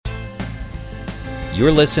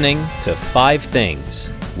You're listening to Five Things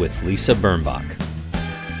with Lisa Birnbach.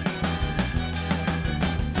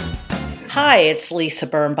 Hi, it's Lisa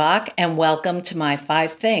Birnbach, and welcome to my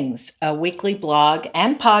Five Things, a weekly blog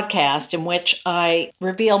and podcast in which I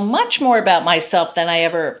reveal much more about myself than I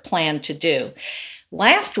ever planned to do.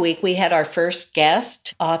 Last week, we had our first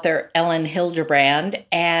guest, author Elin Hilderbrand,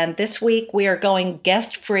 and this week we are going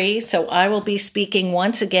guest-free, so I will be speaking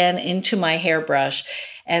once again into my hairbrush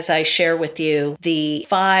as I share with you the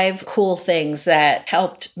 5 cool things that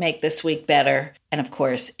helped make this week better. And of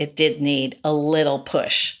course, it did need a little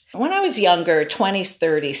push. When I was younger, 20s,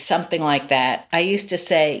 30s, something like that, I used to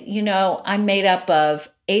say, I'm made up of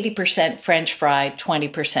 80% French fry,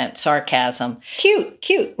 20% sarcasm.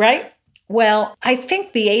 Cute, right? Well, I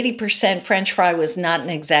think the 80% French fry was not an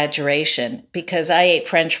exaggeration because I ate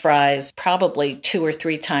French fries probably 2 or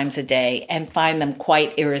 3 times a day and find them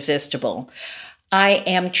quite irresistible. I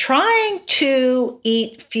am trying to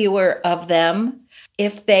eat fewer of them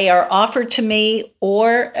if they are offered to me,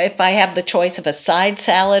 or if I have the choice of a side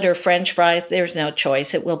salad or French fries. There's no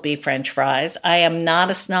choice. It will be French fries. I am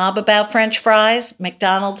not a snob about French fries.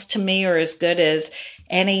 McDonald's to me are as good as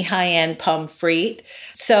any high-end pomme frite.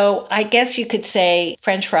 So I guess you could say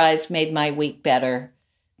French fries made my week better.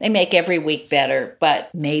 They make every week better,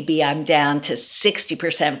 but maybe I'm down to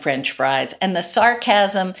 60% French fries. And the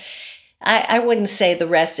sarcasm, I wouldn't say the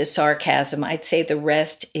rest is sarcasm. I'd say the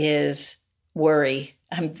rest is worry.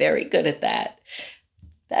 I'm very good at that.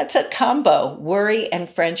 That's a combo, worry and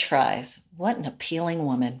French fries. What an appealing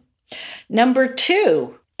woman. Number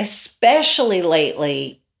 2, especially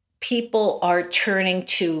lately, people are turning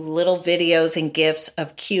to little videos and GIFs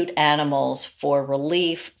of cute animals for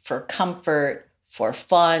relief, for comfort, for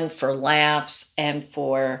fun, for laughs, and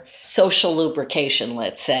for social lubrication,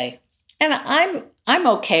 let's say. And I'm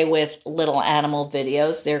okay with little animal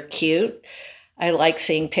videos. They're cute. I like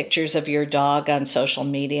seeing pictures of your dog on social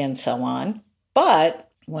media and so on.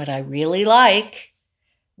 But what I really like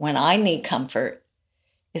when I need comfort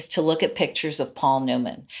is to look at pictures of Paul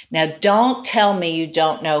Newman. Now, don't tell me you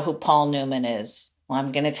don't know who Paul Newman is. Well,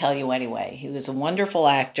 I'm going to tell you anyway. He was a wonderful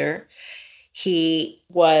actor. He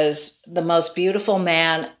was the most beautiful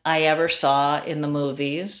man I ever saw in the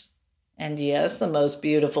movies. And yes, the most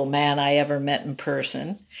beautiful man I ever met in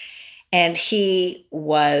person. And he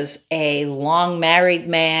was a long married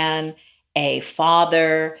man, a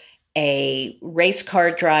father, a race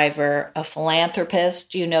car driver, a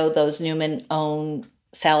philanthropist. Those Newman own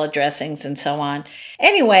salad dressings and so on.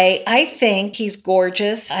 Anyway, I think he's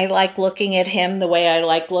gorgeous. I like looking at him the way I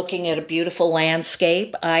like looking at a beautiful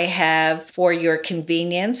landscape. I have, for your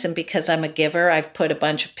convenience, and because I'm a giver, I've put a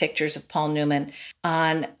bunch of pictures of Paul Newman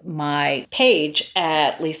on my page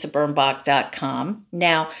at lisabirnbach.com.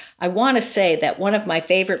 Now, I want to say that one of my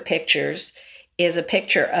favorite pictures is a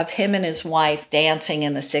picture of him and his wife dancing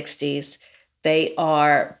in the 60s. They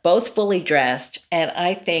are both fully dressed, and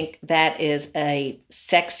I think that is a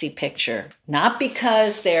sexy picture. Not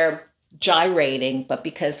because they're gyrating, but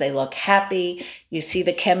because they look happy. You see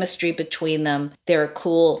the chemistry between them. They're a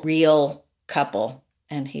cool, real couple,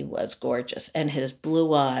 and he was gorgeous. And his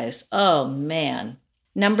blue eyes, oh man.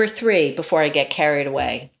 Number 3, before I get carried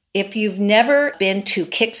away. If you've never been to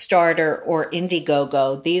Kickstarter or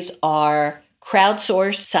Indiegogo, these are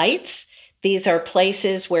crowdsourced sites. These are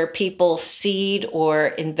places where people seed or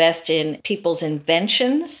invest in people's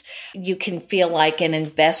inventions. You can feel like an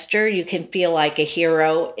investor. You can feel like a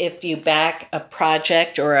hero if you back a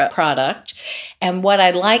project or a product. And what I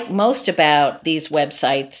like most about these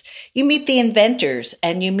websites, you meet the inventors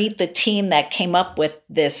and you meet the team that came up with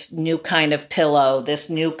this new kind of pillow, this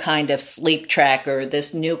new kind of sleep tracker,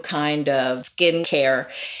 this new kind of skincare.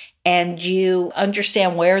 And you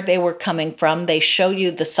understand where they were coming from. They show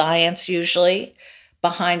you the science usually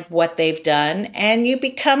behind what they've done, and you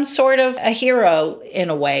become sort of a hero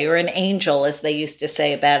in a way, or an angel, as they used to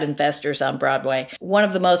say about investors on Broadway. One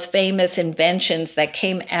of the most famous inventions that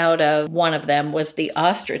came out of one of them was the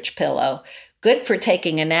ostrich pillow. Good for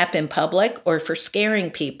taking a nap in public or for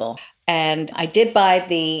scaring people. And I did buy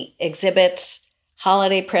the exhibits,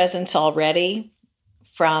 holiday presents already,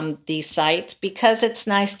 from these sites because it's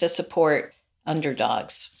nice to support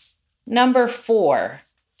underdogs. Number 4,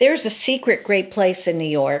 there's a secret great place in New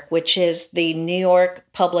York, which is the New York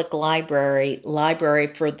Public Library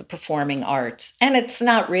for the Performing Arts. And it's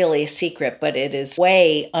not really a secret, but it is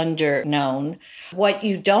way underknown. What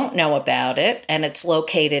you don't know about it, and it's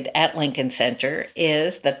located at Lincoln Center,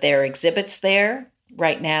 is that there are exhibits there.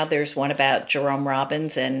 Right now, there's one about Jerome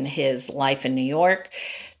Robbins and his life in New York.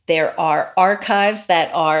 There are archives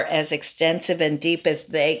that are as extensive and deep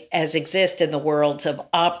as exist in the worlds of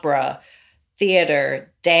opera, theater,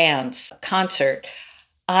 dance, concert.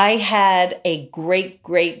 I had a great,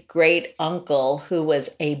 great, great uncle who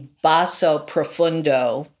was a basso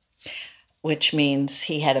profundo, which means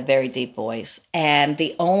he had a very deep voice. And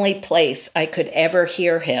the only place I could ever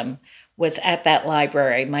hear him was at that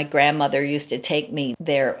library. My grandmother used to take me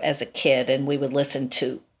there as a kid, and we would listen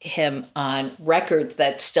to him on records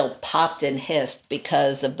that still popped and hissed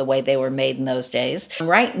because of the way they were made in those days.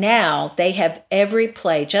 Right now, they have every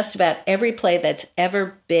play, just about every play that's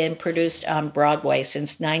ever been produced on Broadway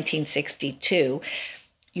since 1962.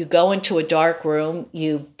 You go into a dark room,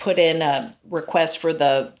 you put in a request for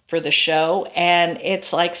the show, and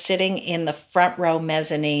it's like sitting in the front row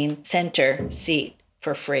mezzanine center seat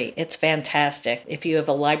for free. It's fantastic. If you have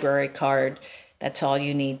a library card, that's all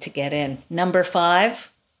you need to get in. Number 5,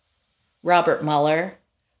 Robert Mueller.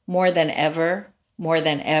 More than ever,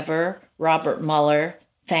 Robert Mueller,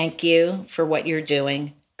 thank you for what you're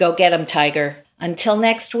doing. Go get 'em, Tiger. Until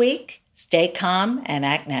next week, stay calm and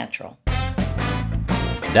act natural.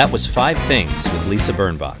 That was 5 Things with Lisa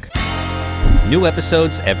Birnbach. New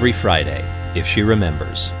episodes every Friday, if she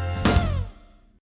remembers.